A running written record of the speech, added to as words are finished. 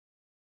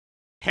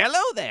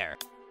Hello there.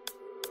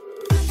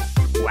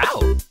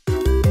 Wow.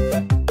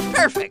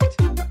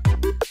 Perfect.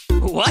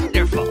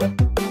 Wonderful.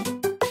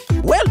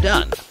 Well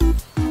done.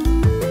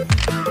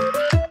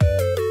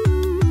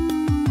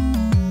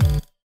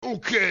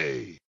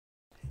 Okay.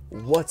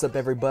 What's up,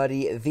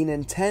 everybody? The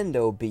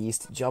Nintendo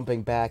Beast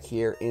jumping back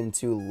here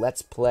into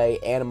Let's Play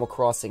Animal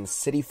Crossing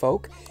City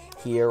Folk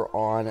here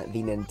on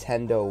the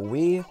Nintendo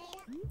Wii.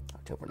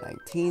 October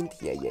 19th.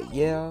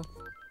 Yeah.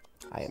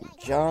 I am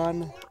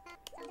John.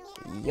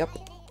 Yep.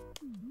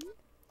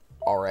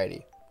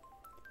 Alrighty.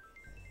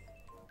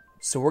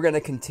 So we're going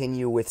to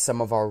continue with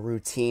some of our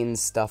routine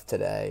stuff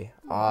today.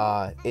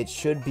 It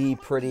should be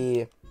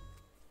pretty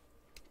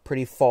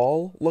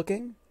fall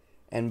looking.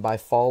 And by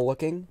fall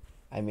looking,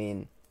 I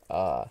mean,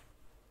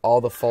 all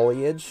the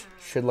foliage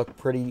should look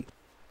pretty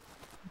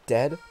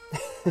dead.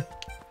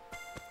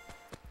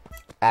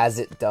 As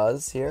it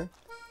does here.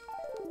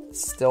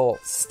 Still,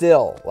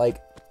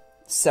 like,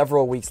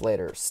 several weeks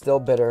later, still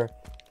bitter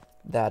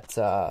that,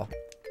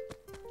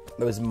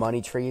 those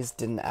money trees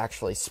didn't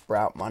actually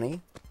sprout money.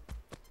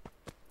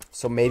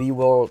 So maybe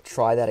we'll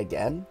try that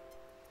again.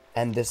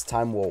 And this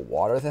time we'll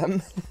water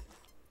them.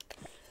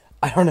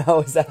 I don't know,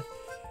 is that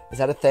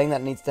a thing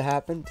that needs to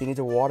happen? Do you need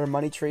to water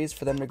money trees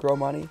for them to grow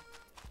money?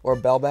 Or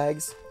bell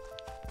bags?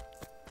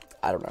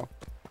 I don't know.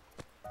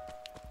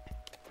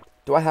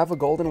 Do I have a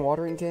golden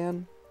watering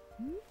can?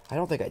 I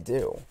don't think I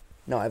do.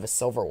 No, I have a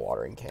silver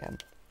watering can.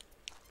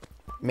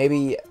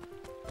 Maybe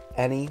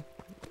any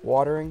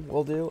watering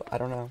will do? I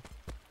don't know.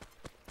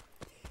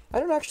 I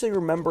don't actually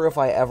remember if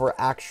I ever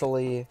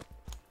actually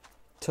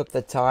took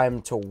the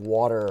time to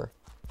water.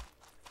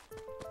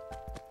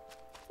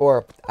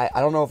 Or, I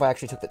don't know if I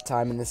actually took the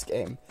time in this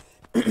game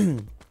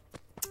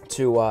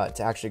to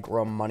actually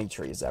grow money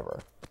trees ever.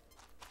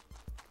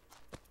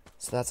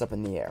 So that's up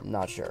in the air. I'm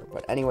not sure.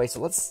 But anyway, so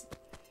let's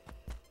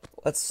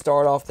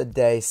start off the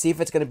day. See if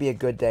it's going to be a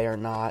good day or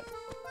not.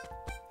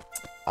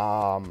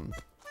 Well,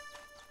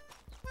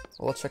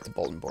 let's check the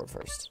bulletin board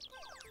first.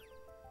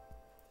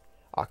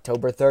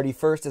 October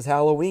 31st is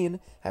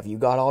Halloween. Have you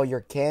got all your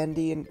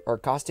candy or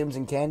costumes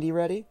and candy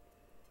ready?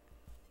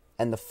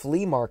 And the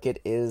flea market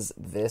is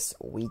this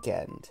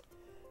weekend.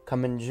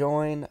 Come and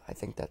join. I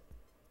think that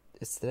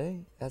is today.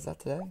 Is that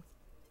today?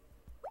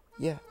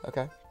 Yeah,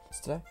 okay. It's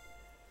today.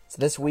 So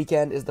this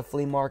weekend is the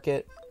flea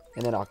market.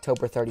 And then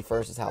October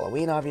 31st is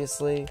Halloween,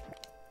 obviously.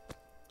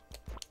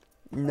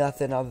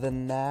 Nothing other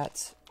than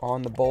that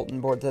on the bulletin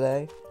board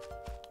today.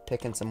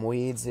 Picking some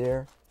weeds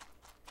here.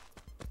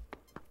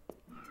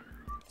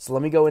 So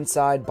let me go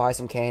inside, buy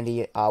some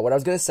candy. What I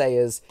was going to say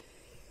is,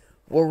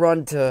 we'll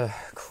run to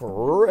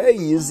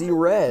Crazy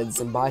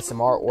Red's and buy some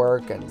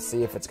artwork and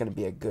see if it's going to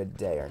be a good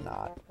day or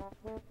not.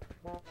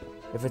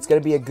 If it's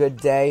going to be a good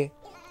day,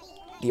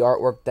 the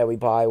artwork that we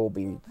buy will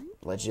be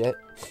legit.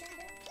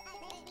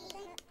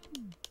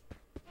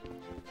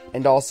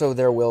 And also,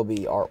 there will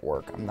be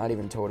artwork. I'm not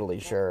even totally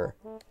sure.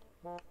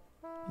 I'm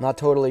not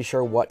totally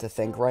sure what to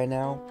think right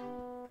now.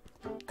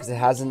 Because it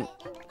hasn't...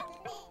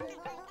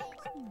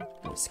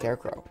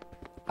 Scarecrow.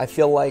 I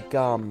feel like,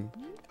 yeah,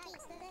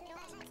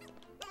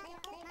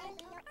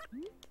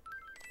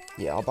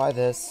 I'll buy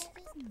this.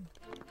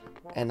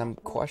 And I'm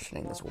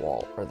questioning this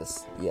wall, or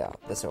this, yeah,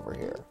 this over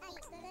here.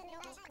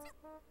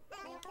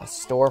 A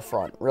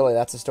storefront. Really,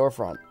 that's a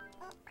storefront.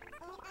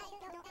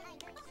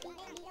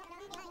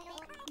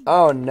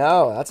 Oh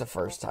no, that's a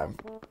first time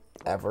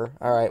ever.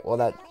 Alright, well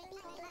that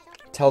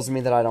tells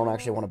me that I don't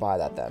actually want to buy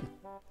that then.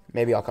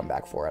 Maybe I'll come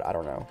back for it, I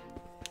don't know.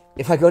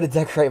 If I go to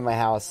decorate my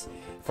house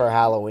for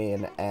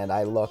Halloween and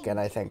I look and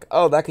I think,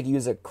 oh, that could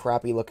use a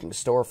crappy looking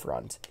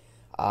storefront,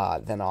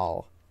 then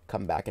I'll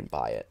come back and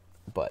buy it.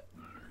 But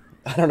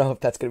I don't know if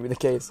that's going to be the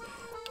case.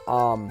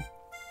 But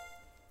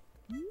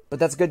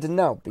that's good to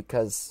know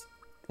because,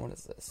 what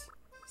is this?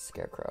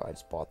 Scarecrow, I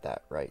just bought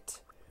that, right.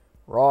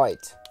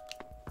 Right.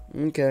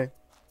 Okay.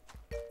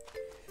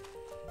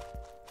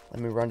 Let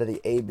me run to the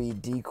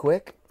ABD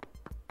quick.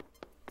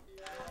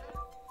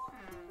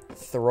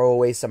 Throw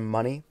away some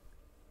money.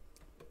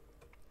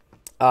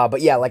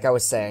 But yeah, like I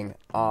was saying,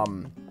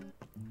 I'm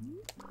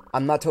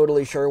not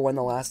totally sure when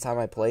the last time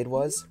I played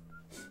was.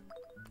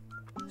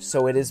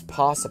 So it is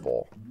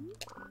possible.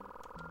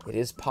 It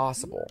is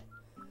possible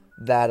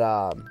that,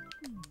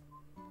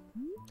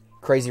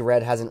 Crazy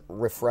Red hasn't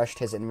refreshed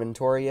his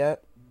inventory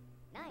yet.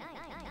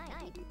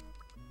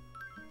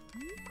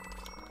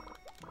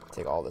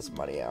 Take all this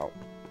money out.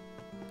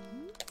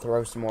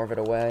 Throw some more of it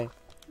away.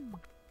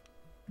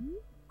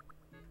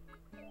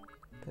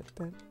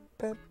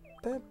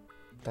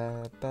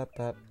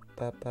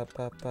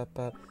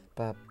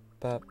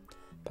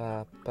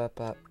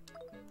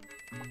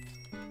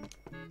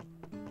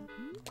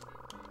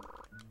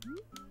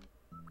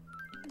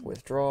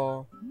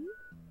 Withdraw.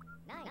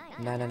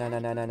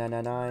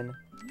 9999999.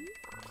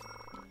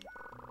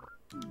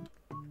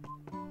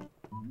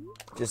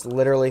 Just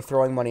literally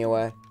throwing money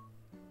away.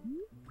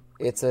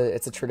 It's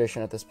a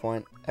tradition at this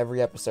point.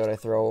 Every episode I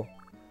throw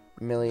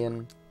a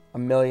million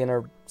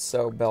or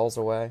so bells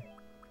away.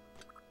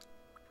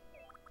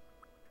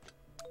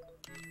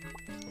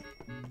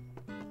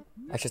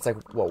 Actually, it's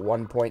like, what,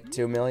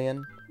 1.2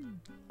 million?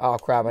 Oh,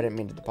 crap, I didn't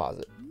mean to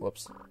deposit.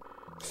 Whoops.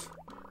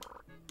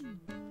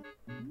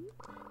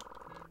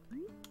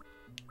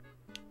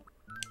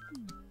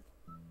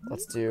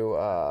 Let's do,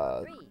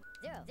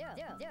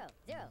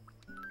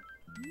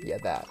 yeah,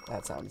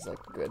 that sounds like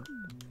good.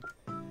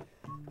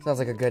 Sounds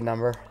like a good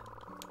number.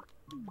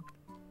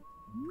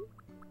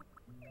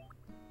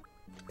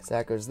 Because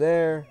that goes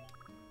there,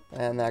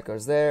 and that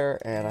goes there,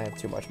 and I have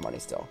too much money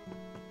still.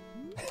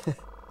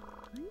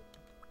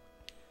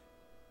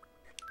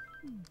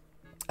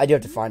 I do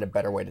have to find a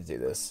better way to do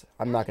this.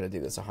 I'm not going to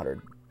do this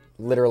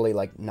literally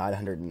like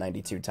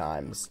 992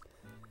 times.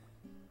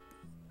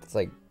 It's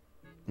like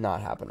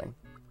not happening.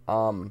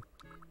 So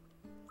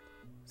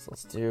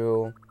let's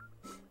do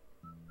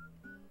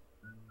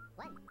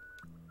 1,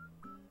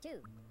 2,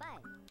 5,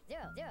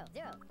 0, 0,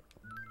 0.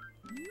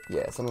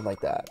 Yeah, something like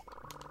that.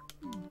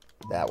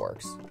 That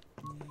works.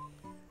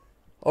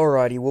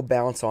 Alrighty, we'll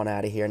bounce on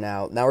out of here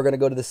now. Now we're gonna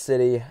go to the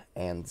city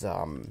and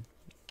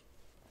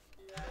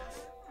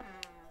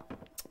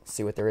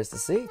see what there is to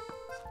see.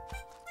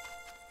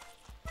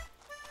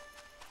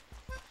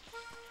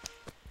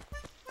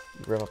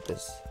 Grab up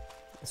this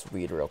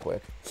weed real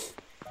quick.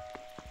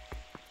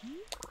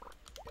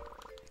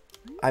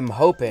 I'm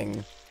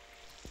hoping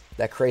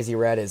that Crazy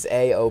Red is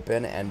A,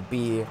 open, and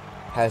B,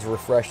 has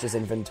refreshed his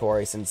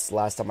inventory since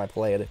last time I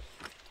played.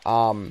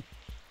 I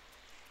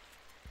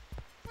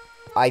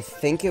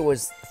think it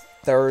was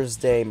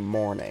Thursday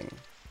morning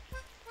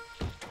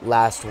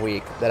last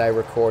week that I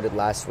recorded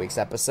last week's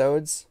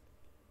episodes.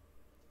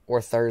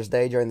 Or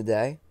Thursday during the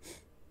day.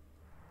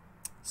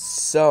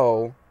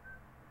 So,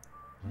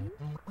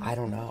 I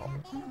don't know.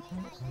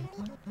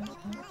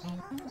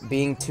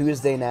 Being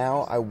Tuesday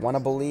now, I want to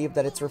believe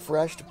that it's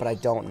refreshed, but I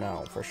don't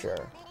know for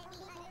sure.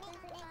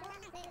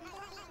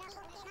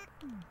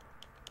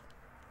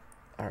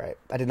 Alright,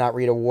 I did not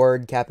read a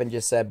word Cap'n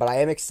just said, but I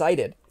am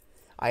excited.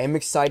 I am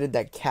excited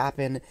that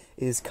Cap'n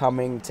is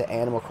coming to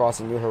Animal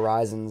Crossing New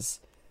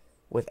Horizons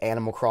with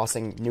Animal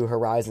Crossing New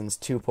Horizons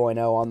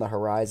 2.0 on the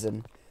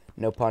horizon.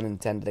 No pun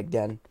intended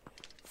again.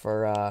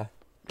 For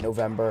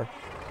November.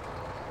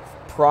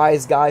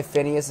 Prize guy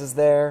Phineas is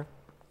there.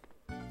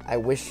 I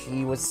wish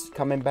he was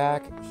coming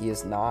back. He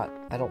is not,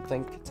 I don't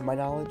think, to my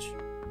knowledge.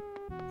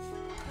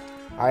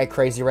 Alright,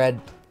 Crazy Red.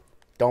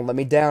 Don't let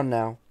me down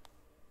now.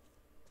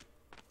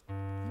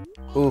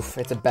 Oof,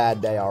 it's a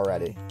bad day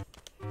already.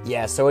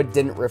 Yeah, so it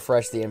didn't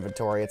refresh the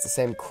inventory. It's the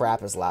same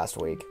crap as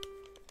last week.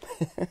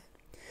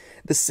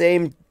 The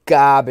same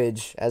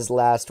garbage as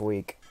last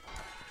week.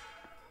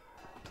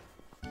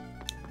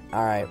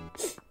 Alright.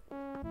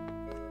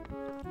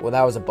 Well,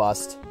 that was a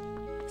bust.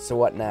 So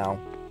what now?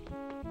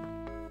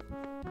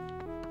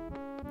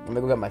 Let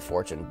me go get my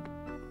fortune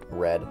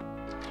red.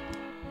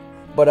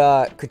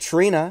 But,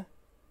 Katrina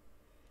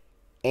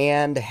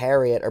and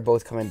Harriet are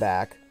both coming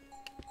back.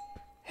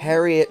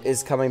 Harriet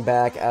is coming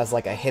back as,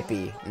 like, a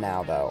hippie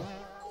now, though.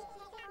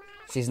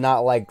 She's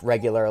not, like,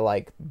 regular,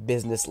 like,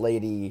 business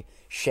lady,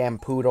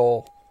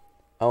 shampoodle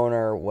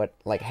owner,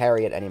 like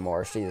Harriet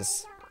anymore.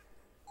 She's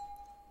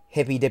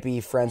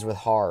hippy-dippy friends with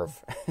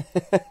Harv.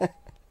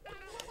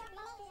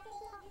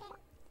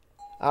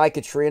 I,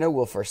 Katrina,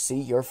 will foresee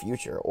your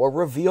future, or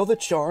reveal the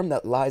charm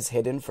that lies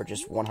hidden for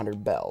just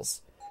 100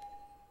 bells.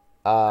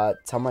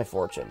 Tell my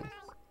fortune.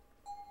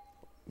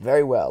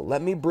 Very well,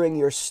 let me bring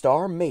your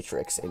star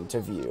matrix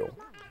into view.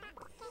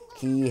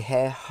 Ki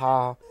he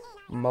ha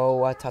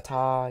moa ta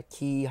ta,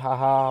 ki ha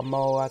ha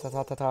moa ta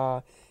ta ta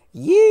ta,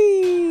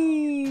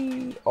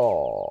 yee!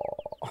 Aww.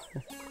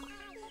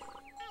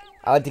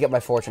 I like to get my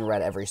fortune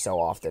read every so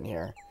often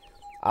here.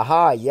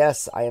 Aha,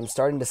 yes, I am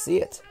starting to see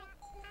it.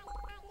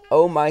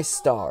 Oh my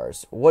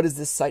stars, what is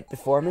this sight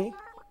before me?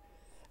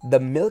 The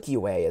Milky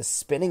Way is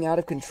spinning out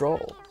of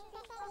control.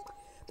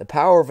 The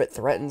power of it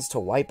threatens to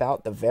wipe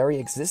out the very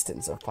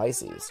existence of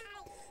Pisces.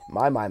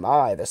 My,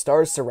 the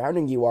stars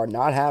surrounding you are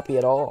not happy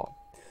at all.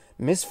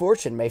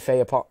 Misfortune may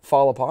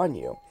fall upon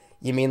you.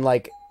 You mean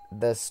like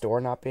the store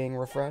not being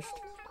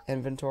refreshed?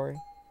 Inventory?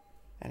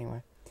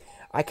 Anyway.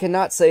 I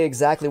cannot say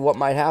exactly what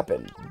might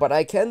happen, but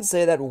I can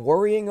say that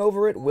worrying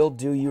over it will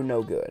do you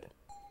no good.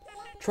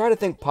 Try to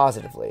think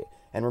positively,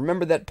 and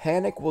remember that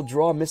panic will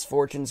draw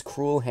misfortune's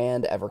cruel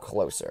hand ever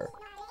closer.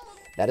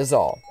 That is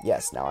all.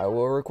 Yes, now I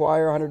will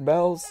require 100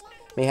 bells.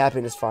 May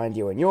happiness find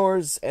you and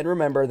yours, and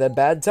remember that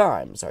bad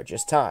times are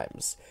just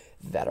times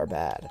that are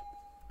bad.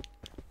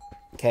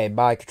 Okay,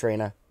 bye,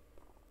 Katrina.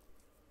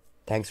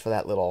 Thanks for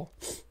that little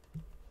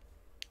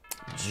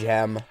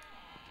gem.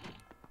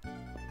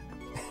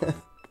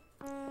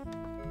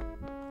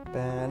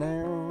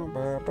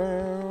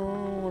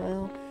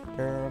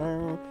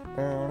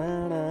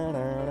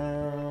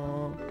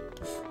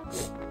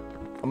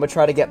 I'm gonna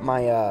try to get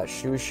my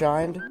shoes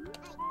shined.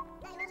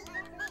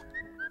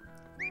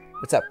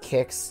 What's up,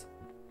 Kicks?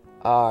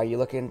 Are you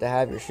looking to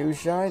have your shoes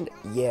shined?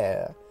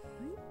 Yeah.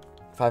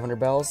 500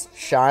 bells?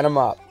 Shine them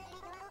up.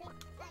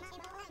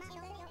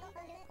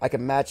 I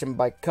can match them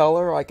by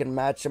color, or I can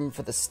match them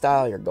for the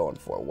style you're going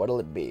for. What'll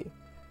it be?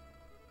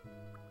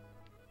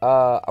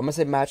 I'm gonna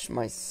say match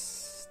my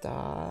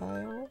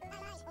style.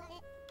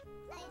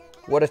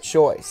 What a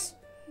choice.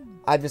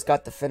 I've just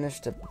got the finish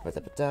to...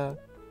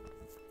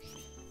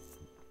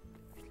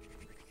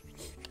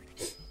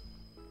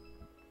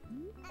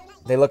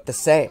 They look the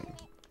same.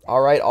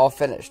 Alright, all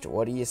finished.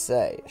 What do you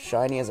say?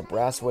 Shiny as a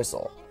brass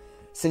whistle.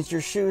 Since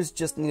your shoes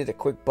just needed a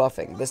quick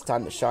buffing, this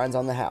time the shine's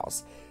on the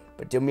house.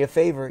 But do me a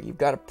favor, you've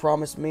got to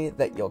promise me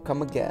that you'll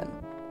come again.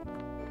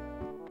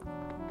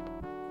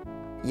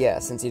 Yeah,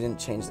 since you didn't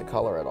change the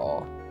color at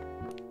all.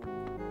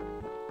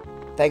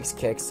 Thanks,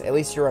 Kix. At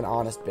least you're an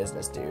honest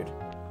business dude.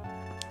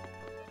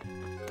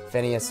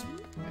 Phineas.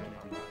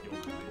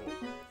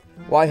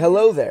 Why,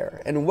 hello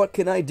there, and what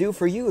can I do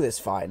for you this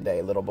fine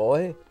day, little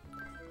boy?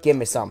 Give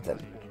me something.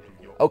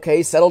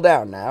 Okay, settle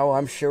down now.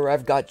 I'm sure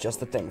I've got just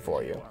the thing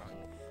for you.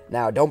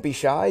 Now, don't be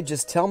shy.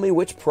 Just tell me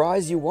which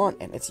prize you want,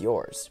 and it's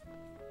yours.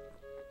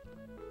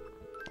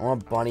 I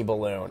want a bunny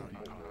balloon.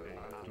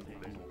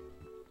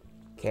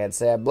 Can't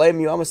say I blame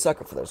you. I'm a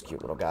sucker for those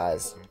cute little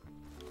guys.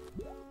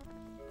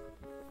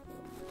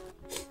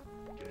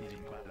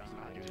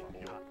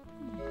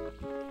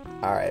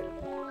 Alright.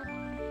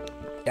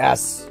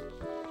 Yes.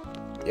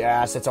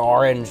 Yes, it's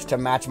orange to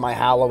match my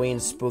Halloween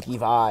spooky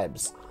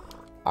vibes.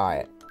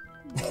 Alright.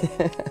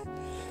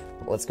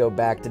 Let's go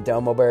back to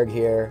Domoberg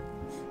here.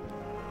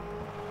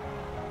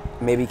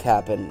 Maybe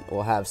Cap'n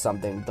will have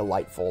something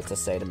delightful to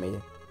say to me.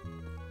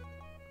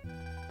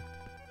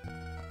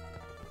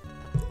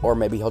 Or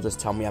maybe he'll just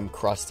tell me I'm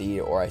crusty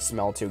or I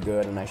smell too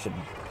good and I should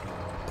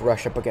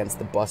brush up against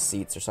the bus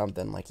seats or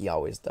something like he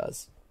always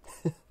does.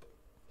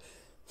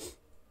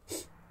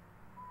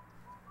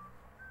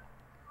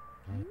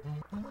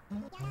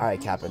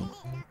 Alright, Cap'n.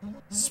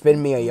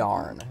 Spin me a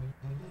yarn.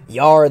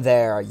 Yar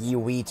there, ye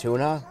wee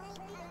tuna.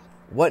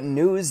 What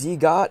news ye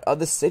got of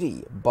the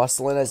city?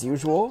 Bustlin' as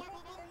usual?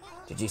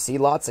 Did you see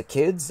lots of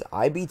kids?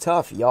 I be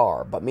tough,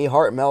 yar, but me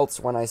heart melts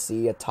when I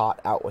see a tot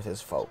out with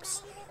his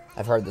folks.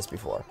 I've heard this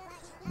before.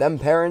 Them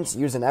parents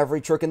using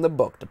every trick in the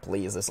book to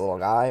please this little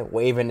guy,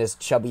 waving his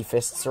chubby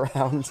fists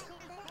around.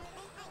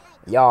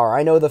 Yar,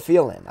 I know the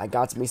feelin'. I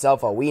got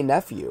myself a wee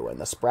nephew, and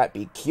the sprat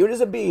be cute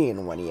as a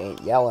bean when he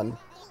ain't yellin'.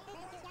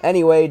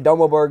 Anyway,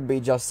 Domoberg be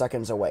just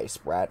seconds away,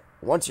 sprat.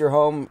 Once you're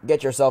home,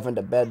 get yourself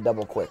into bed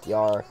double quick,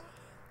 yar.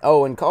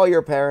 Oh, and call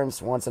your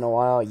parents once in a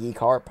while, ye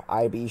carp.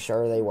 I be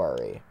sure they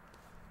worry.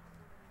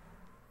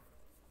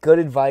 Good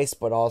advice,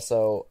 but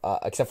also,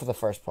 except for the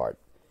first part.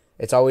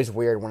 It's always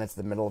weird when it's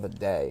the middle of the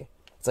day.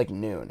 It's like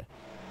noon.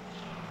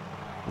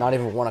 Not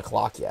even 1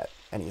 o'clock yet.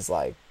 And he's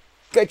like,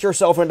 get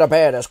yourself into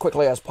bed as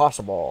quickly as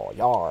possible,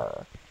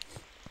 yar.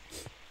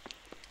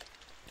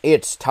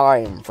 It's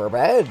time for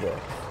bed.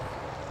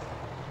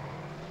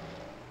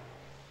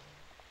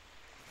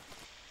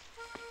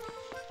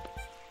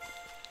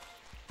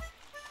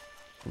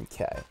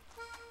 Okay.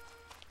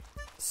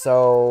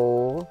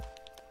 So,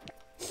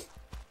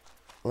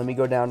 let me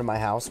go down to my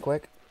house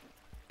quick.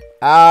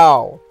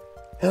 Ow!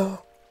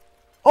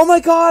 Oh my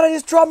god, I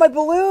just dropped my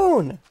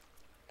balloon!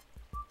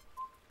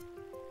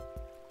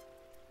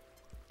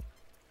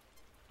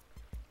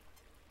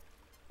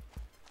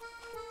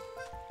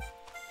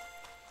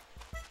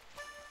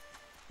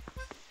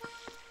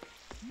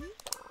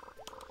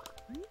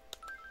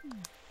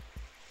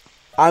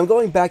 I'm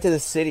going back to the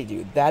city,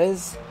 dude. That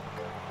is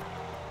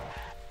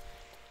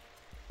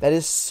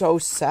so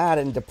sad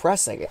and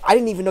depressing. I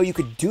didn't even know you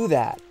could do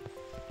that.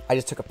 I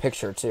just took a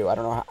picture, too. I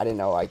didn't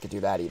know I could do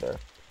that, either.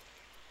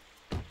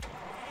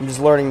 I'm just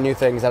learning new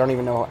things. I don't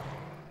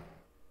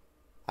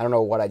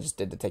know what I just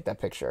did to take that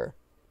picture.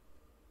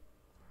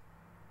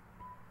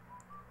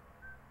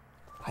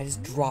 I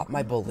just dropped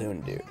my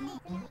balloon, dude.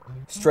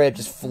 Straight up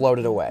just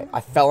floated away. I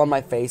fell on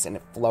my face, and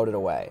it floated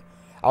away.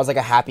 I was like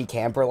a happy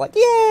camper, like,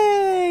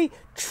 yay!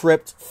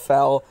 Tripped,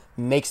 fell,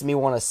 makes me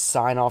want to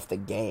sign off the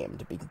game,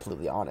 to be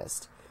completely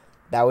honest.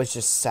 That was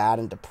just sad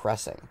and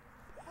depressing.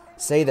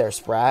 Say there,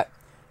 Sprat.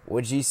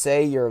 Would ye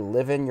say you're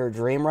living your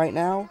dream right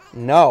now?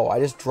 No, I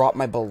just dropped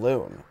my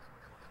balloon.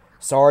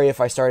 Sorry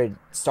if I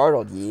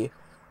startled ye.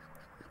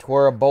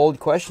 'Twere a bold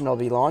question I'll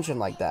be launching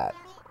like that.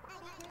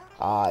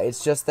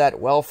 It's just that,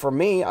 well, for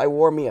me, I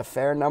wore me a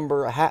fair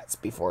number of hats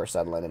before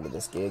settling into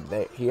this gig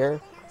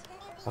here.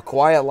 A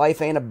quiet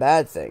life ain't a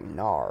bad thing,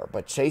 nar,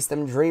 but chase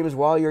them dreams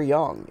while you're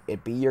young.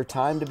 It be your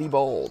time to be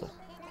bold.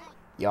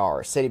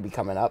 Yar, city be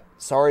coming up.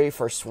 Sorry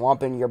for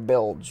swamping your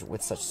bilge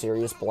with such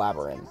serious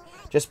blabbering.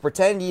 Just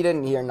pretend ye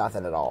didn't hear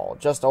nothing at all.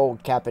 Just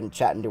old Cap'n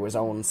chatting to his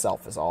own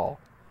self is all.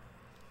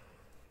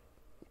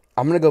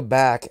 I'm gonna go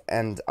back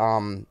and,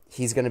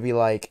 he's gonna be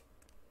like,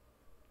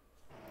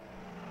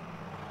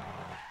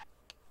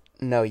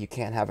 no, you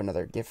can't have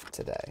another gift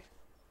today.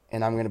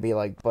 And I'm gonna be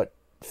like, but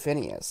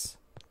Phineas,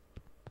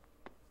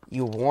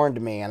 you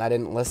warned me and I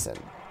didn't listen.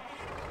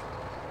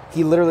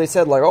 He literally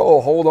said, like,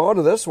 oh, hold on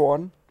to this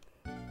one.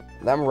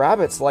 Them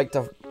rabbits like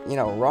to,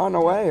 run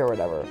away or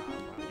whatever.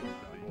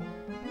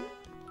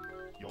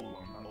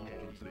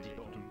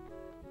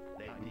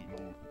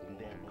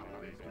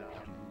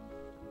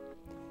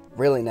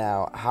 Really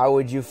now, how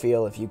would you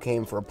feel if you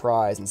came for a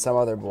prize and some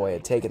other boy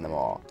had taken them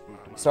all?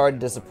 Sorry to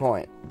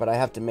disappoint, but I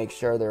have to make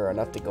sure there are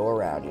enough to go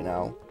around, you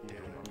know?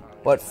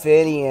 But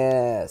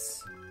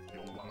Phineas...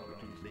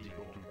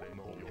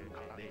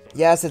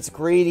 Yes, it's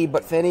greedy,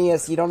 but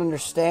Phineas, you don't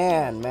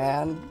understand,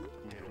 man.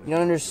 You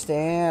don't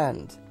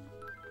understand.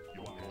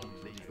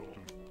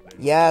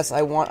 Yes,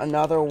 I want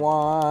another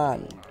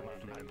one.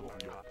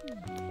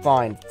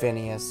 Fine,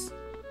 Phineas.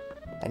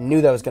 I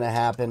knew that was going to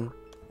happen.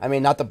 I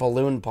mean, not the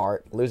balloon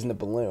part, losing the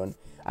balloon.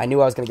 I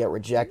knew I was going to get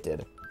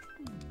rejected.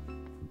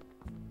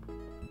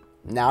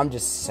 Now I'm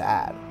just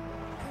sad.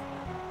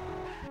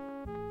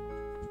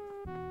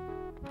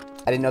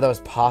 I didn't know that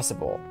was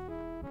possible.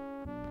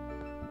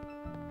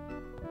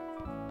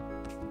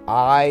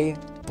 I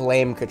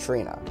blame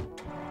Katrina.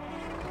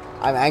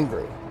 I'm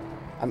angry.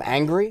 I'm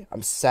angry.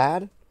 I'm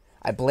sad.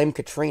 I blame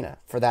Katrina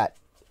for that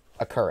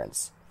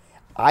occurrence.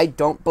 I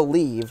don't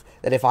believe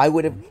that if I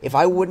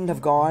wouldn't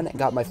have gone and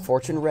got my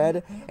fortune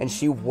read, and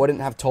she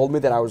wouldn't have told me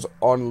that I was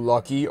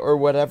unlucky or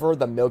whatever,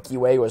 the Milky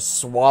Way was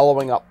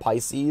swallowing up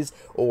Pisces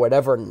or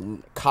whatever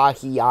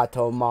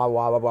kahiato ma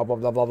blah blah blah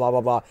blah blah blah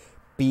blah blah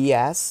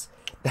BS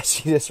that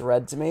she just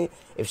read to me.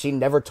 If she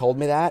never told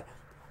me that,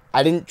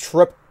 I didn't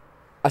trip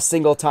a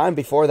single time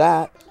before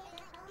that.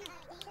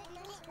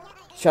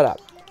 Shut up.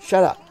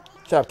 Shut up.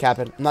 Shut up,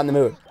 Captain. I'm not in the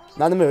mood. I'm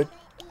not in the mood.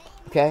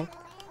 Okay?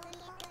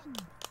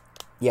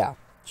 Yeah,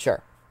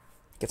 sure.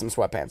 Get some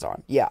sweatpants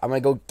on. Yeah, I'm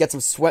gonna go get some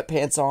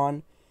sweatpants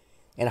on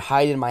and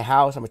hide in my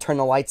house. I'm gonna turn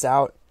the lights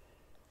out.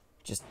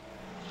 Just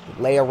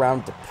lay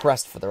around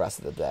depressed for the rest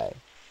of the day.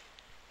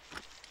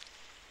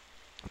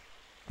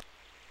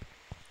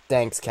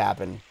 Thanks,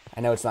 Captain.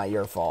 I know it's not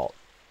your fault.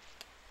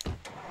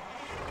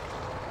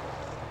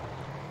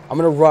 I'm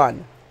gonna run.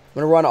 I'm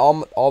gonna run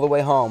all the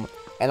way home,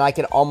 and I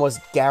can almost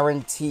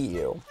guarantee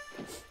you.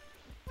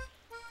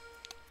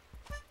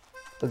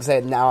 I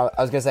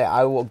was gonna say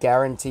I will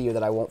guarantee you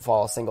that I won't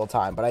fall a single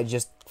time, but I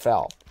just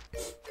fell.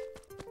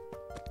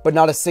 But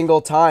not a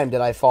single time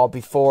did I fall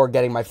before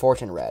getting my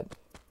fortune read.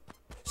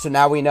 So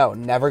now we know.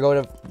 Never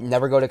go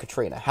to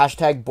Katrina.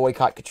 Hashtag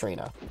boycott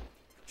Katrina.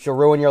 She'll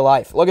ruin your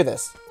life. Look at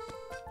this.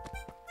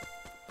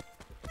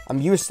 I'm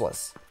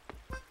useless.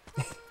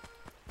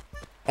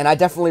 And I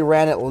definitely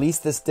ran at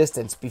least this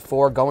distance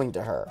before going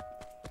to her.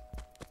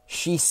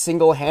 She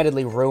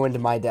single-handedly ruined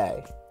my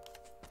day.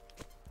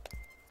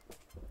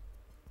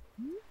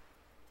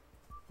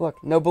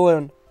 Look, no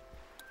balloon.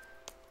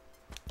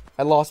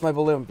 I lost my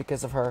balloon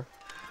because of her.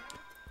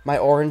 My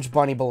orange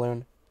bunny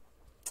balloon.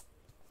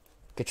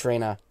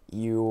 Katrina,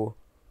 you...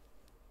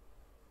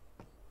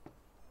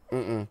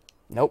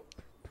 Nope.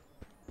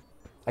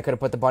 I could have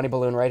put the bunny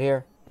balloon right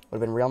here. Would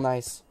have been real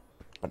nice.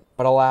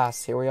 But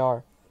alas, here we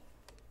are.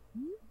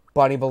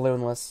 Bunny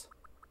balloonless.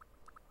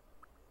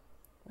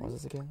 What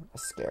was this again? A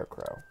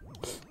scarecrow.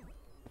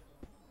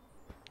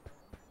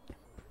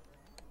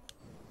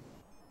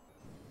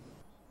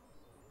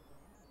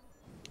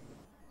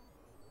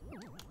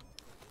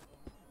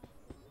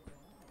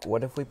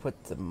 What if we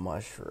put the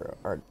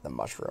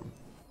mushroom?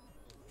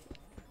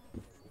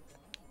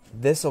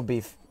 This'll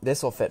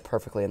fit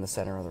perfectly in the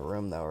center of the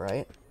room though,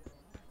 right?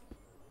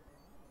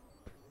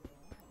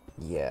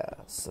 Yeah,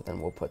 so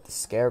then we'll put the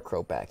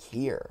scarecrow back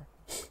here.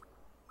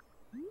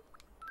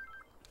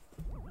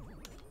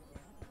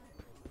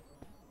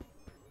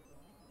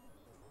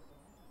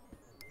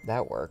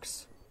 That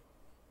works.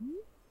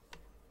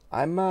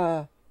 I'm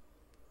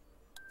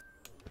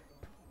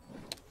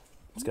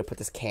just gonna put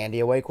this candy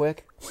away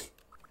quick.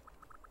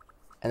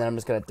 And then I'm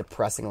just gonna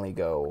depressingly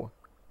go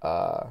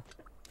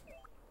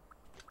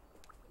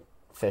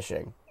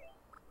fishing.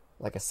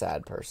 Like a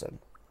sad person.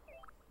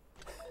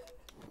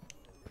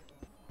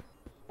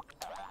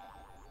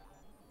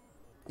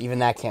 Even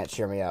that can't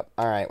cheer me up.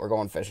 Alright, we're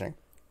going fishing.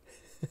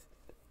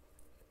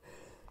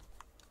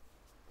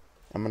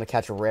 I'm gonna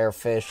catch a rare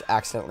fish,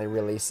 accidentally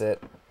release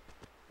it,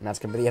 and that's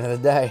gonna be the end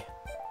of the day.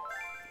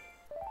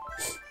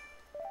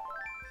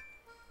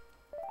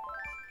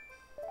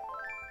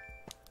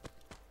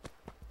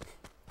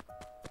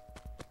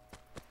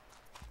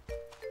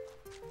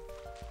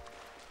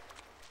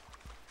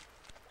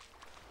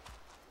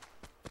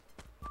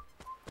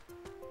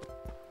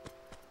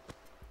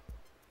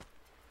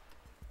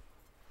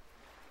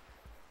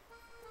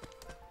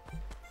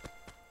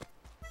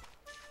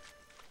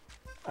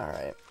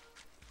 Alright.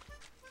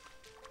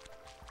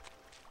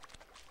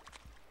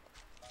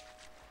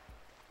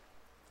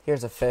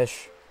 Here's a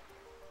fish.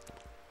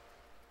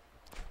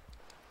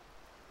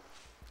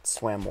 It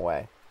swam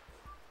away.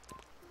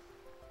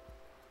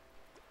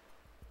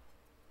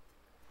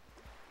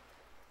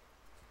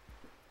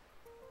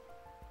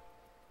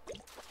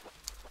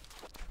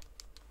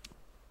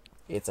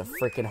 It's a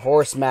freaking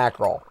horse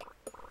mackerel.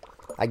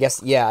 I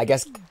guess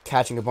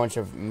catching a bunch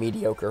of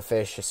mediocre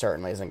fish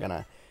certainly isn't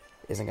gonna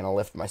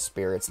lift my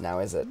spirits now,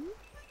 is it?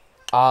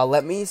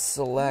 Let me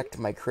select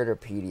my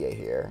Critterpedia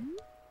here.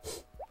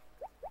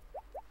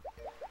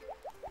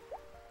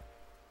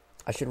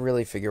 I should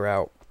really figure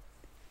out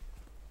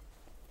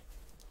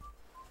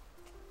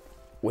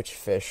which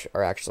fish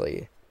are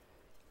actually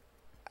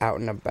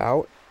out and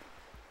about.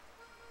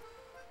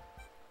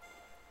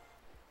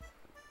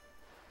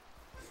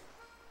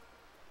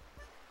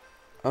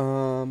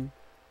 Fandom.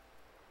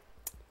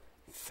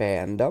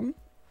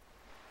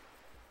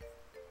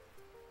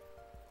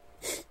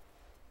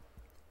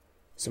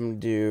 So I'm gonna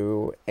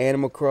do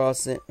Animal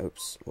Crossing.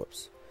 Oops,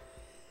 whoops.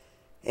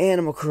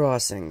 Animal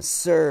Crossing,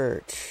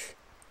 search,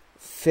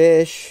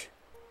 fish,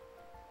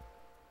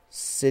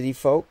 city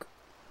folk,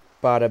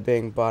 bada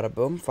bing, bada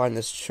boom. Find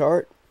this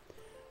chart.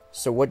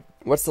 So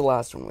what's the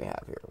last one we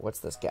have here? What's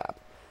this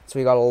gap? So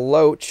we got a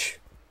loach.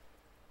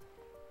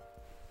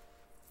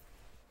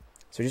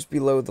 So just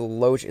below the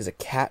loach is a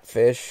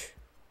catfish.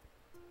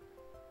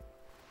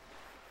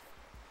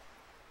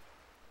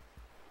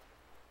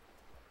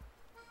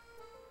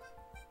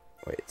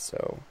 Wait,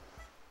 so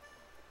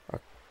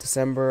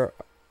December,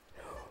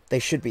 they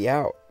should be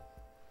out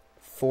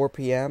 4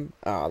 p.m.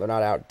 Oh, they're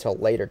not out until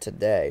later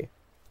today.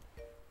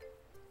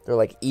 They're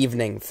like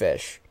evening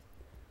fish.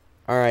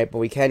 Alright, but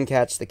we can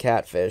catch the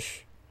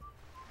catfish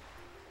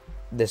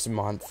this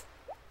month.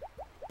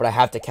 But I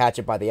have to catch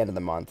it by the end of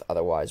the month,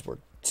 otherwise we're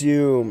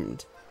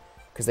doomed.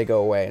 Because they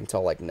go away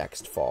until like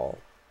next fall.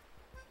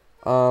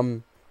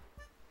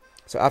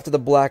 So after the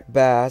black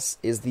bass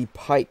is the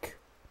pike.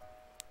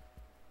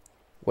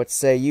 What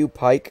say you,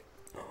 pike?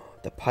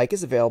 The pike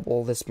is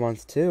available this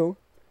month too.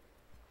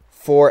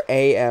 4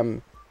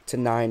 a.m. to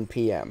 9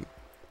 p.m.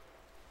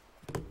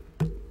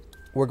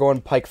 We're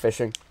going pike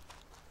fishing.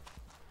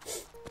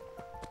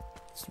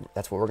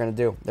 That's what we're going to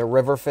do. They're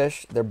river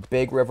fish. They're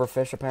big river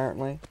fish,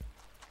 apparently.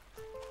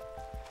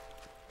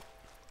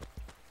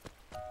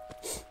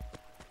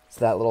 So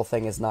that little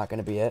thing is not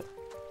going to be it.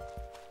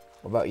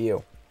 What about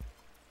you?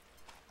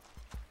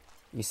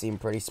 You seem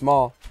pretty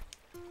small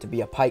to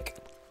be a pike.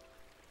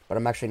 But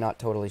I'm actually not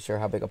totally sure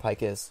how big a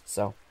pike is,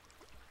 so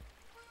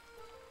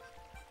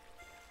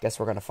guess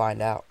we're going to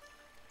find out.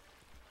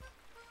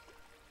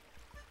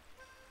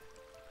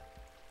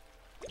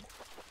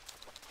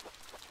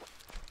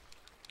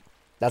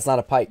 That's not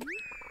a pike.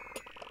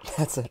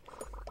 That's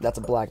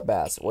a black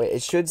bass. Wait,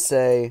 it should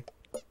say...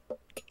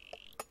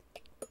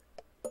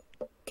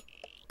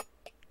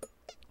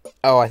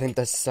 Oh, I think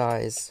the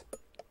size...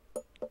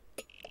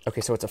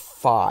 Okay, so it's a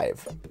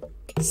 5.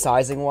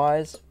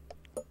 Sizing-wise,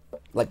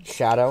 like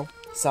shadow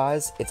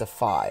size, it's a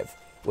 5.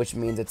 Which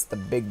means it's the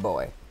big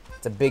boy.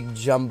 It's a big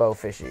jumbo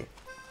fishy.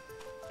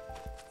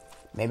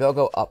 Maybe I'll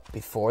go up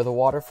before the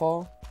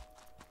waterfall.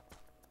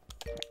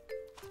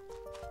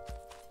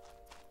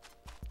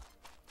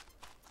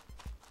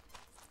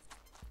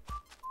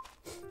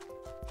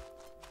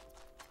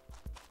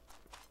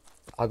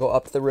 I'll go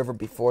up the river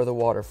before the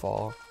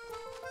waterfall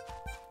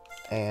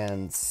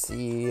and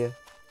see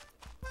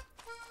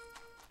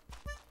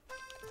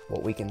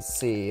what we can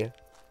see.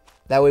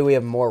 That way we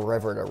have more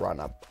river to run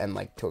up and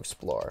like to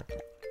explore.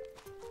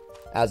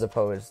 As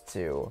opposed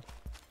to...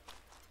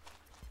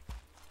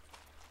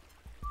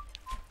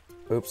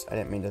 Oops, I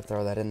didn't mean to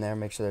throw that in there.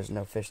 Make sure there's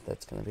no fish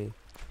that's gonna be...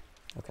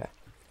 Okay.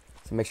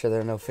 So make sure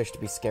there are no fish to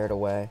be scared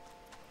away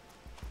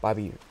by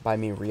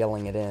me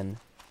reeling it in.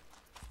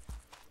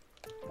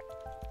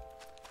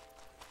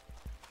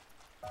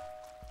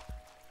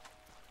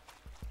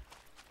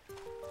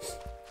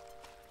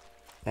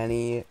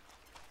 Any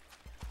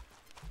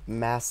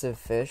massive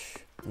fish?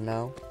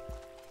 No.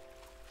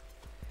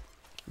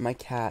 My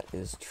cat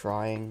is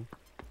trying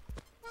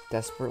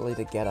desperately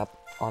to get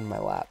up on my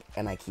lap,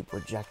 and I keep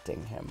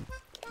rejecting him.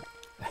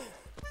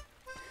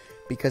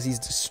 Because he's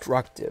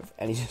destructive,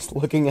 and he's just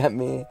looking at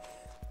me,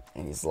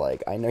 and he's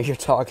like, I know you're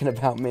talking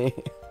about me.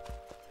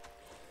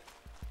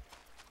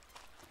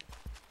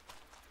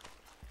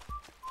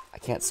 I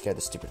can't scare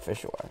the stupid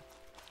fish away.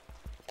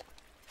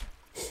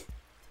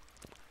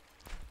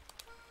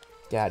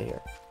 Get out of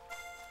here.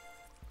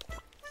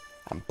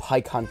 I'm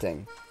pike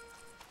hunting.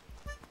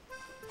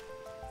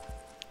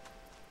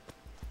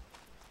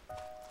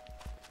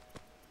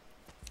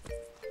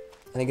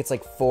 I think it's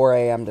like 4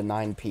 a.m. to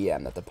 9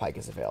 p.m. that the pike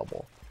is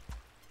available.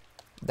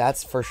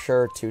 That's for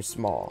sure too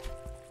small.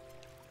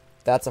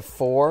 That's a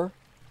 4,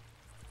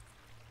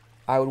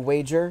 I would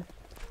wager.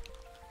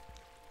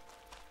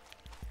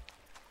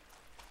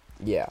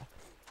 Yeah.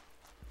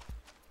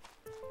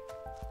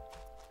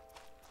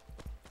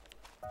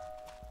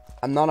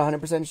 I'm not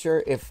 100%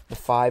 sure if the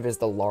 5 is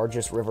the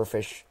largest river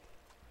fish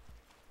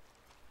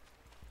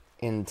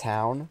in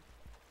town,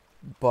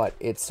 but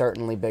it's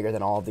certainly bigger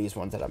than all these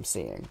ones that I'm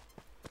seeing.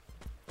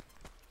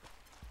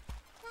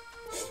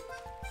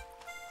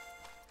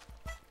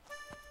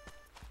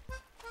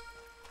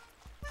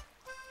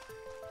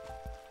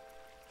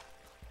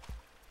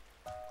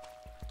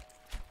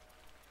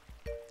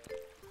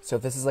 So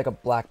if this is like a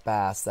black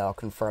bass, that'll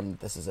confirm that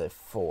this is a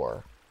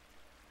 4.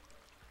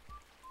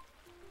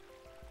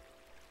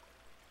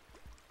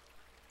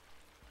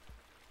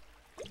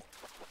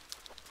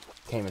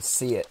 Can't even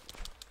see it.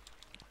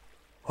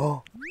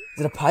 Oh,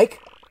 is it a pike?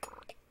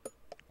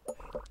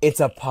 It's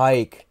a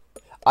pike.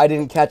 I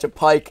didn't catch a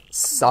pike.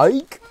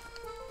 Psych!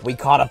 We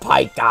caught a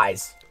pike,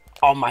 guys.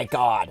 Oh my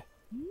god.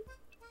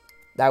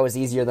 That was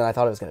easier than I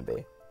thought it was going to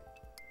be.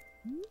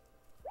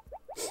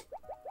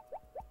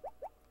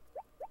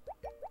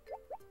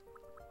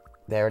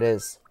 There it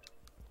is.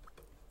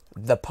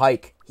 The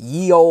pike.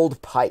 Ye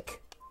old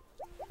pike.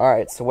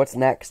 Alright, so what's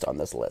next on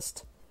this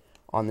list?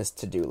 On this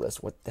to-do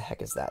list? What the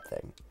heck is that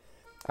thing?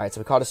 Alright,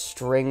 so we caught a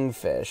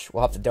stringfish.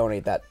 We'll have to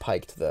donate that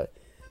pike to the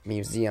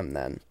museum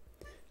then.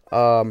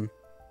 So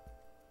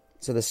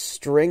the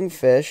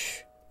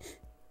stringfish.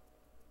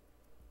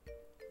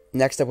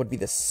 Next up would be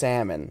the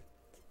salmon.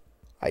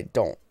 I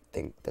don't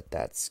think that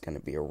that's going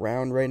to be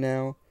around right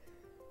now.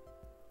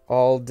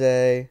 All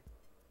day.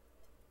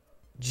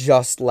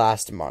 Just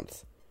last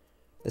month.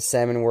 The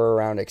salmon were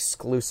around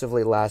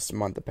exclusively last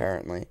month,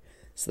 apparently.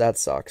 So that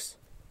sucks.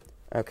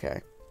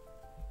 Okay.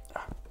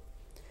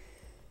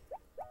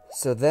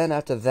 So then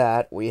after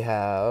that, we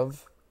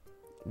have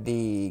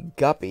the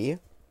guppy,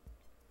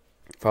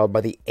 followed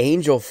by the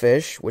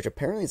angelfish, which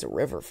apparently is a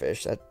river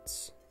fish.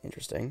 That's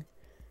interesting.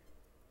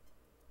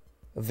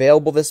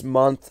 Available this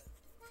month,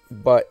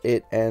 but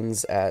it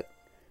ends at,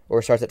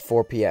 or starts at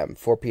 4 p.m.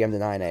 4 p.m. to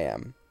 9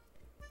 a.m.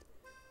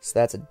 So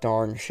that's a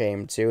darn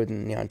shame, too. The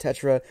neon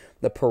tetra.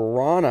 The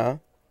piranha.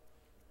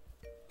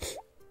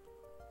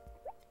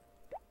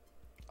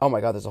 Oh my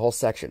god, there's a whole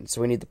section.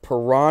 So we need the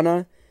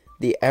piranha,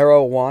 the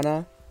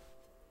arowana,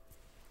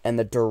 and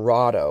the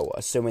dorado,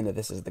 assuming that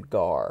this is the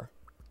gar.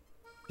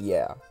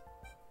 Yeah.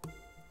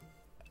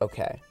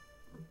 Okay.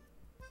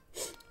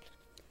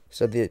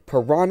 So the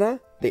piranha,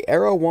 the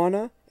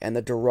arowana, and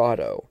the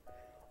dorado.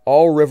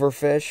 All river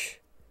fish.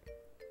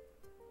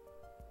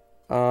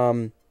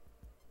 9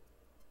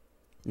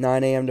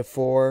 a.m. to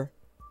 4.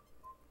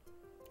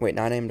 Wait,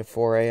 9 a.m. to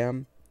 4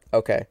 a.m.?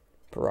 Okay,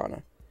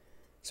 piranha.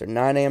 So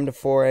 9 a.m. to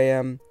 4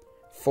 a.m.,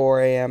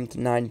 4 a.m. to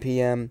 9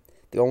 p.m.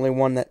 The only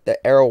one that the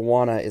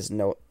arowana is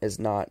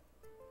not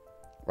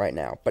right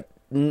now. But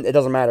it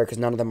doesn't matter because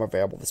none of them are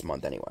available this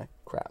month anyway.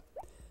 Crap.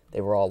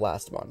 They were all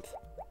last month.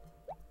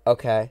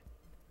 Okay.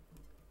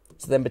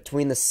 So then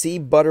between the sea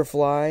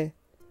butterfly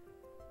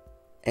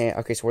and...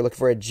 Okay, so we're looking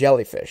for a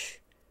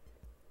jellyfish.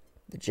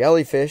 The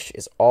jellyfish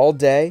is all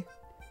day.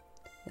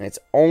 And it's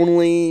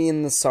only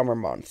in the summer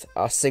month.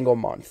 A single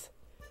month.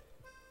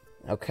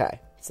 Okay.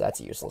 So that's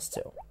useless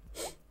too.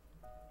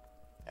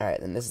 Alright,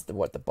 then this is the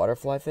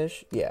butterfly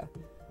fish? Yeah.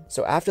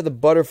 So after the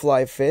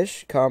butterfly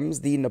fish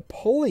comes the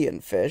Napoleon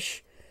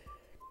fish.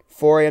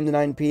 4 a.m. to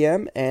 9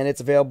 p.m. And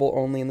it's available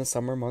only in the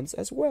summer months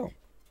as well.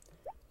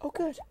 Oh,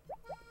 good.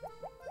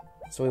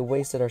 So we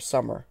wasted our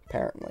summer,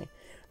 apparently.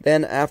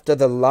 Then after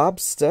the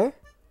lobster.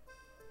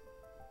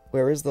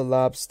 Where is the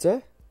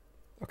lobster?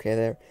 Okay,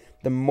 there.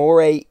 The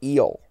moray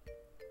eel.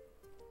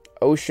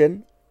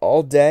 Ocean,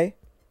 all day.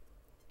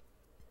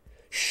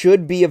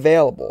 Should be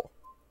available.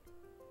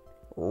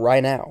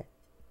 Right now.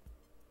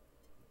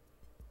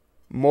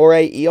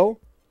 Moray eel.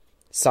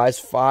 Size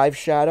 5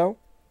 shadow.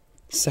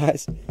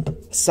 Size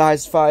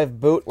 5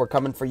 boot. We're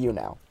coming for you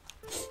now.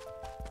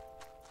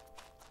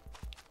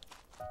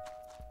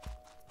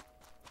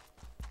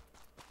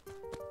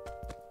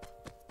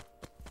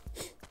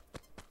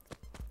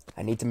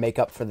 I need to make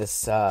up for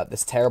this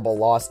this terrible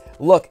loss.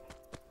 Look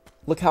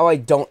how I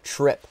don't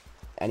trip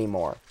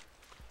anymore.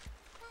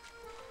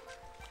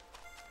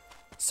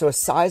 So a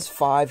size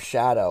 5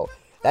 shadow,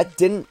 that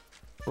didn't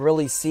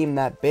really seem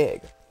that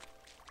big.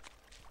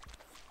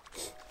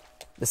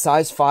 The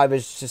size 5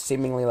 is just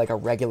seemingly like a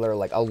regular,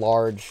 like a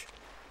large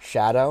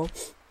shadow.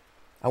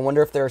 I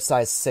wonder if there are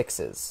size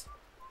 6s.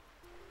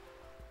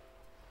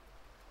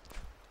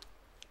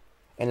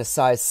 And a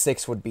size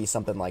 6 would be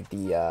something like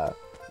the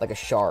like a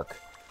shark.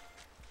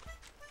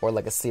 Or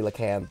like a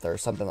coelacanth or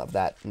something of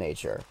that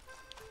nature.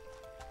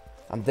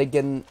 I'm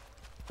thinking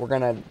we're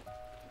gonna...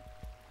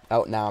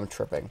 Oh, now I'm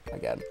tripping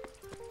again.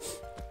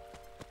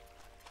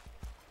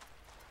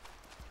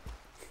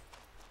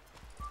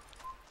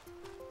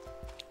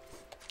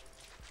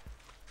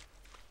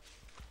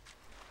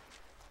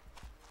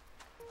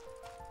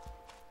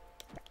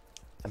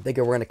 I'm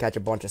thinking we're gonna catch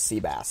a bunch of sea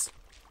bass.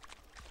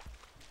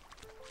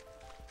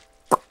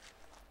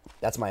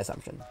 That's my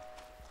assumption.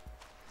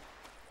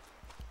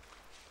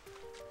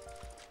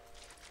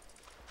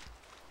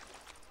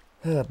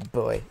 Oh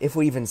boy, if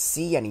we even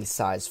see any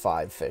size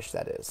 5 fish,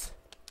 that is.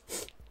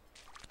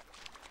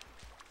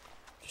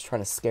 Just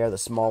trying to scare the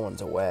small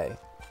ones away.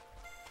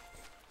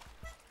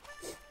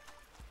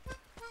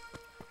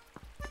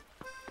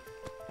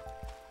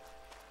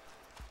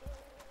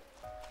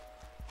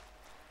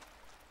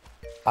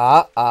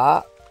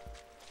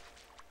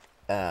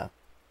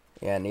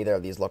 Yeah, neither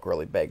of these look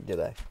really big, do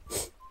they?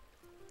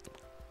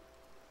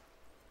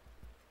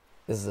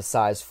 This is a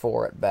size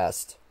 4 at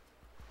best.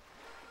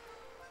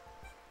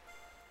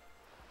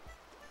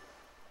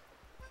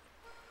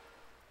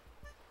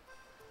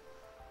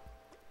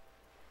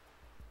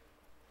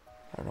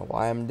 I don't know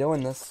why I'm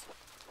doing this.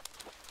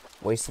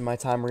 Wasting my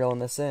time reeling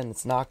this in.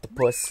 It's an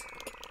octopus.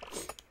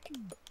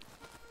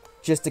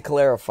 Just to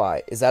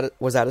clarify,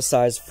 was that a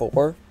size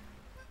 4?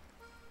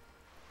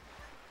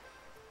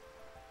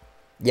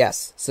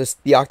 Yes. So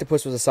the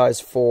octopus was a size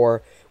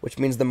 4, which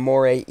means the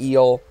moray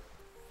eel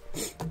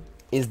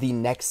is the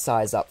next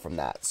size up from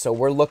that. So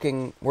we're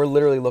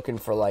literally looking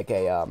for like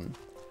a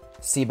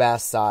sea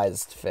bass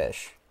sized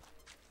fish.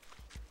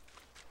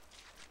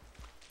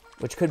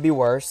 which could be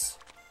worse.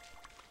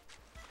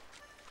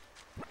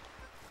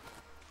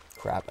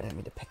 Crap, I didn't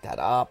mean to pick that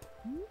up.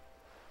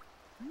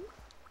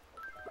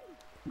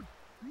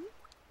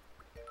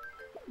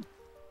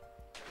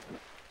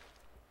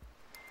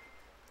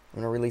 I'm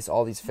gonna release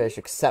all these fish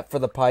except for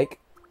the pike.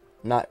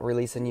 Not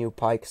releasing you,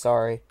 pike,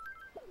 sorry.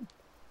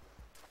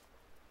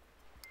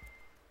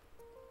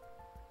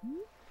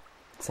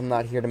 So I'm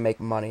not here to make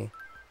money.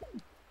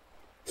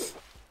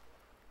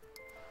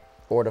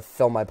 Or to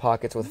fill my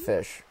pockets with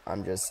fish.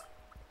 I'm just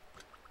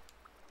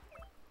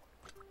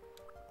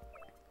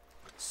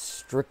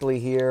strictly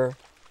here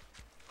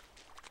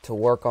to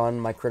work on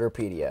my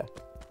Critterpedia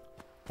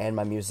and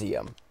my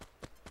museum.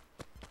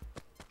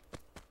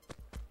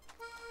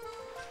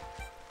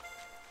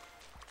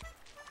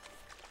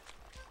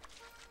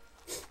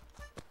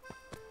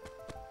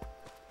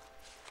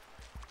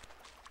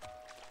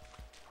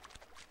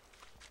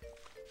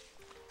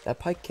 That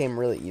pike came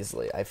really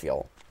easily, I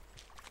feel.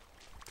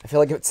 I feel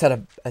like it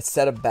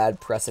set a bad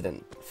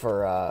precedent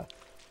for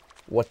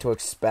what to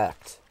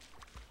expect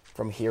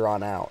from here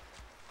on out.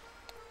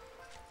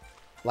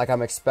 Like,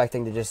 I'm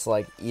expecting to just,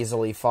 like,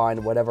 easily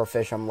find whatever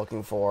fish I'm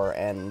looking for,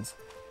 and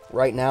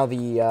right now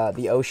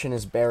the ocean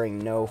is bearing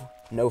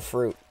no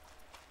fruit.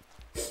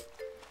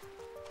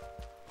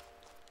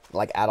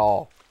 Like, at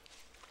all.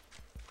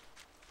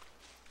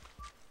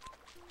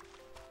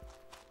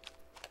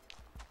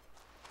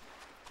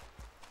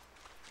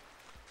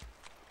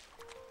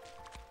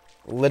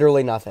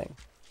 Literally nothing.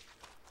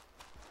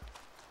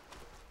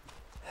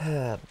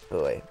 Ah,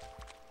 boy.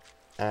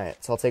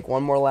 Alright, so I'll take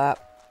one more lap.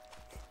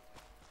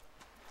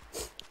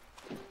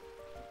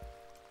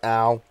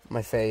 Ow,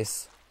 my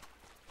face.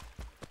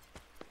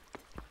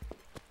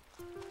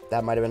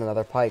 That might have been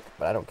another pike,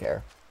 but I don't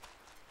care.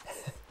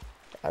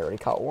 I already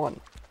caught one.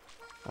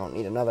 I don't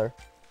need another.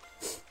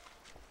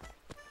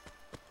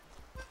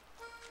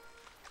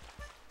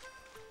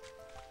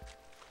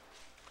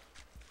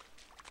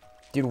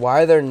 Dude,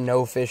 why are there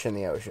no fish in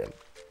the ocean?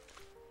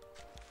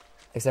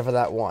 Except for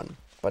that one.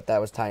 But that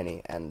was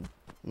tiny and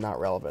not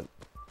relevant.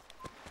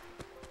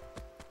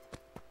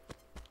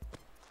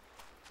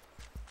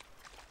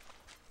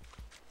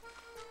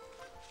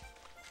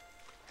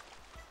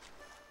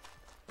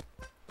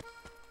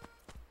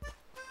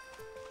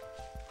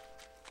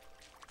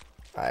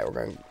 Alright, we're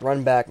going to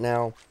run back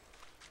now.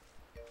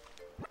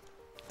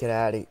 Get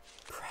out of here.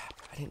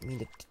 Crap, I didn't mean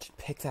to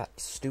pick that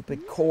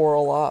stupid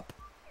coral up.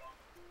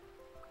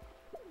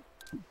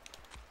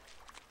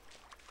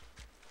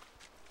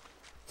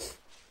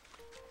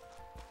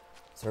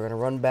 So we're going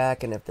to run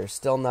back, and if there's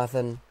still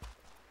nothing,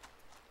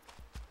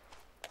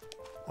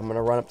 I'm going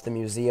to run up to the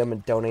museum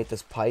and donate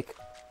this pike.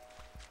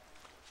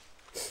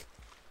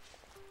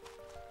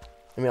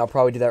 I mean, I'll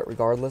probably do that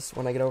regardless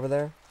when I get over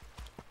there.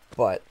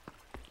 But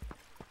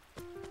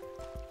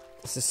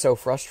this is so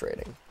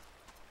frustrating.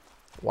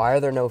 Why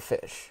are there no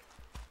fish?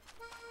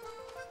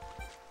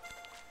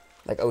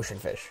 Like ocean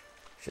fish,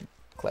 should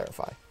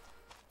clarify.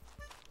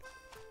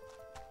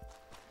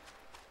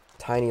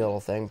 Tiny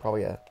little thing,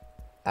 probably a...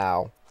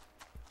 Ow.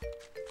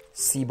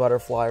 Sea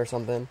butterfly or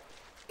something.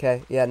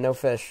 Okay, yeah, no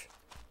fish.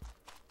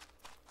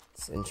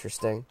 It's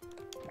interesting.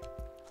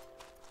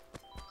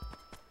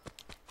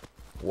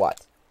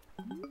 What?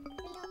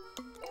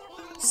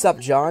 Sup,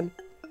 John?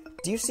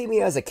 Do you see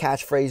me as a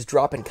catchphrase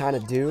dropping kind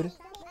of dude?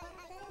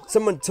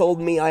 Someone told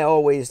me I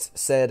always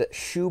said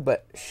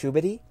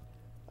shoobity?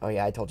 Oh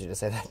yeah, I told you to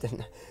say that,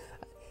 didn't I?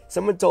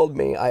 Someone told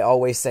me I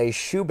always say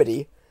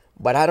shoobity,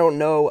 but I don't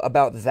know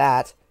about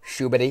that,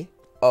 shoobity.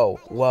 Oh,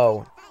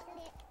 whoa.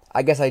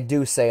 I guess I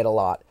do say it a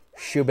lot.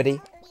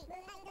 Shoobity.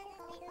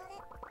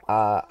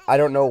 I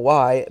don't know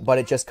why, but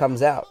it just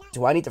comes out.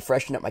 Do I need to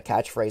freshen up my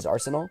catchphrase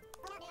arsenal?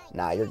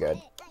 Nah, you're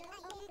good.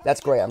 That's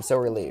great, I'm so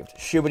relieved.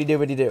 Shoobity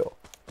doobity doo.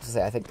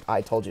 I think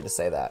I told you to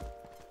say that.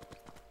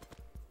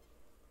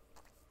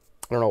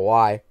 I don't know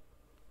why.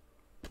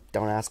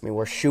 Don't ask me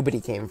where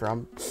shoobity came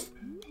from.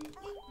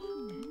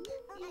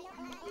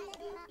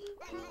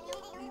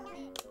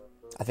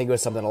 I think it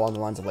was something along the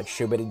lines of like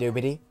shoobity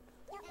doobity.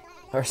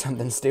 Or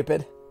something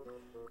stupid.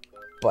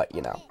 But,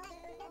 you know.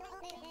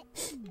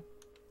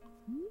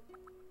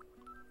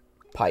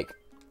 Pike.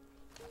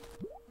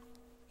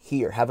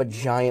 Here, have a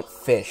giant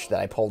fish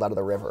that I pulled out of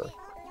the river.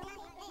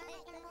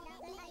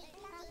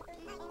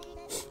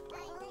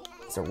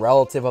 It's a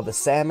relative of the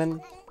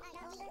salmon.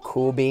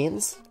 Cool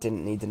beans.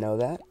 Didn't need to know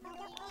that.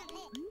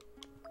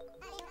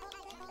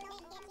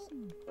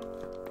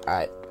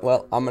 Alright,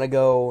 well, I'm gonna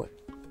go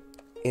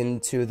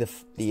into the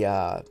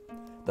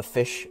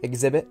fish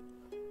exhibit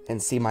and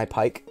see my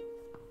pike.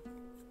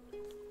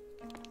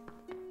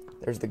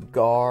 There's the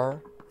gar.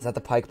 Is that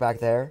the pike back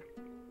there?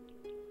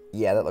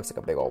 Yeah, that looks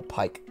like a big old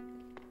pike.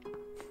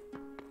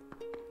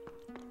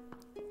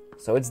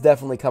 So it's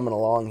definitely coming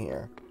along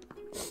here.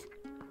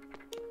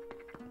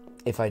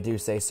 If I do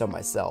say so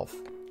myself.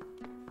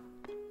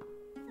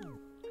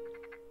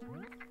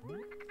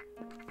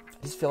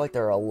 I just feel like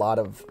there are a lot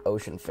of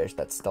ocean fish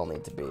that still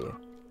need to be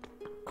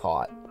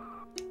caught.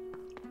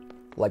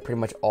 Like pretty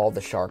much all the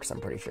sharks, I'm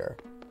pretty sure.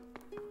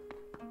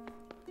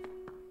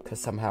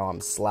 because somehow I'm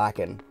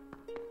slacking.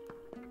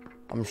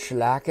 I'm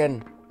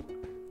slacking.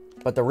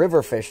 But the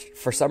river fish,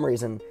 for some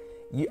reason,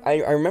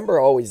 I remember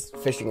always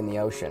fishing in the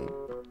ocean.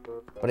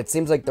 But it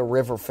seems like the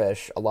river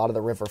fish, a lot of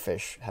the river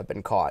fish have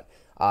been caught.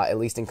 At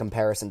least in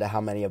comparison to how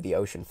many of the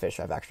ocean fish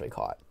I've actually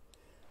caught.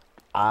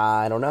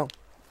 I don't know.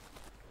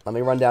 Let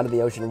me run down to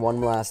the ocean one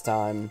last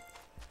time.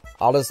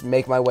 I'll just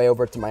make my way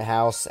over to my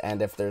house,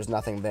 and if there's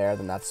nothing there,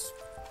 then that's,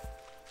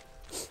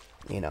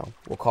 you know,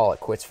 we'll call it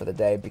quits for the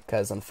day,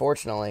 because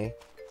unfortunately...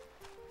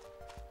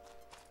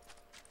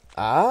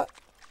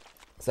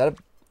 is that a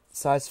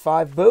size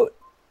 5 boot?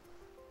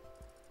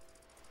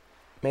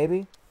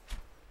 Maybe?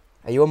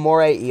 Are you a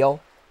moray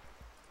eel?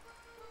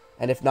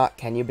 And if not,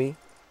 can you be?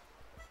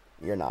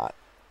 You're not.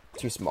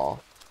 Too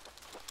small.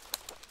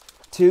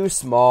 Too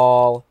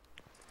small.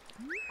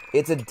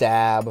 It's a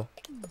dab.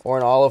 Or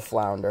an olive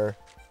flounder.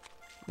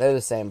 They're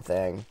the same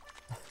thing.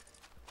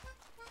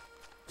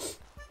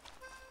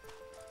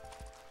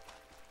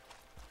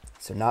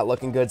 So not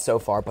looking good so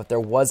far, but there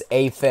was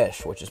a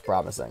fish, which is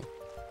promising.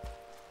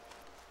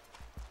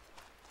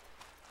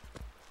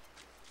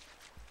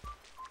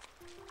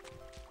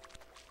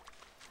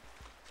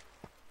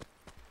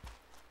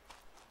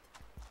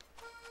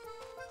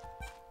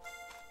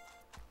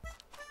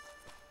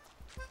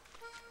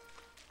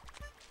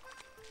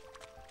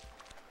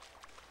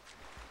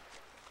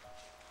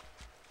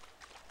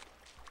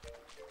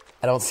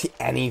 I don't see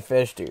any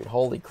fish, dude.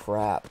 Holy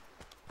crap.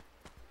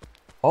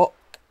 Oh.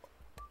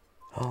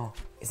 Oh,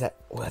 is that...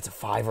 Oh, that's a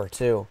 5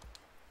 too.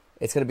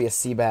 It's going to be a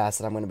sea bass,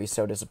 and I'm going to be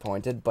so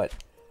disappointed, but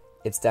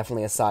it's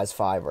definitely a size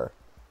 5.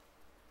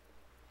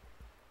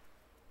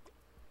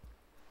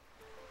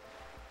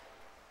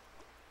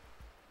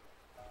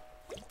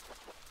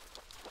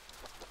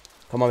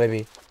 Come on,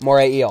 baby.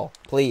 Moray eel,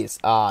 please.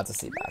 Ah, it's a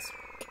sea bass.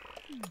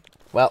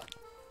 Well,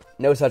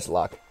 no such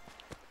luck.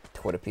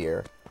 It would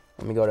appear.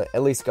 Let me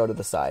at least go to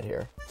the side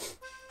here.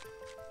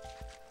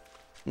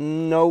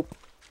 Nope.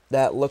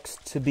 That looks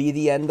to be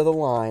the end of the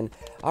line.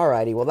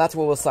 Alrighty, well that's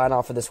where we'll sign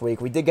off for this week.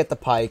 We did get the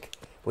pike.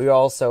 We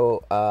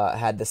also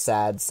had the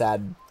sad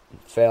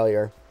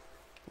failure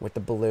with the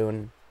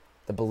balloon.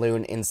 The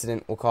balloon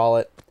incident, we'll call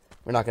it.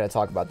 We're not going to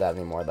talk about that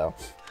anymore, though.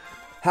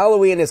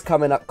 Halloween is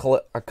coming up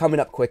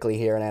quickly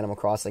here in Animal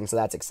Crossing, so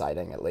that's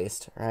exciting, at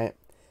least, right?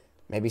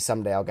 Maybe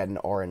someday I'll get an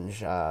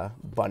orange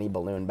bunny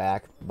balloon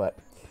back, but...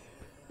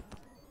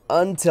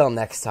 Until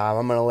next time,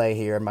 I'm going to lay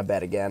here in my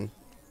bed again.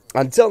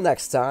 Until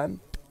next time,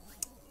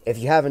 if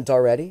you haven't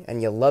already,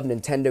 and you love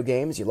Nintendo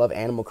games, you love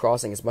Animal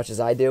Crossing as much as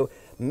I do,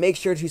 make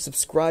sure to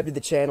subscribe to the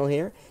channel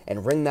here,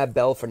 and ring that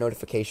bell for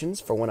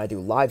notifications for when I do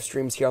live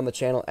streams here on the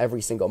channel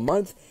every single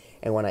month,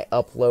 and when I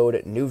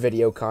upload new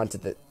video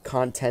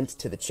content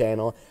to the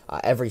channel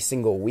every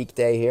single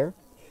weekday here.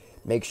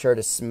 Make sure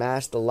to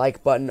smash the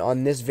like button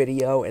on this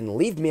video, and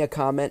leave me a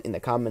comment in the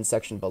comment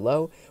section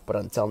below. But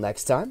until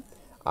next time,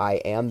 I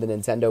am the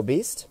Nintendo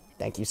Beast.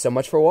 Thank you so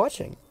much for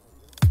watching.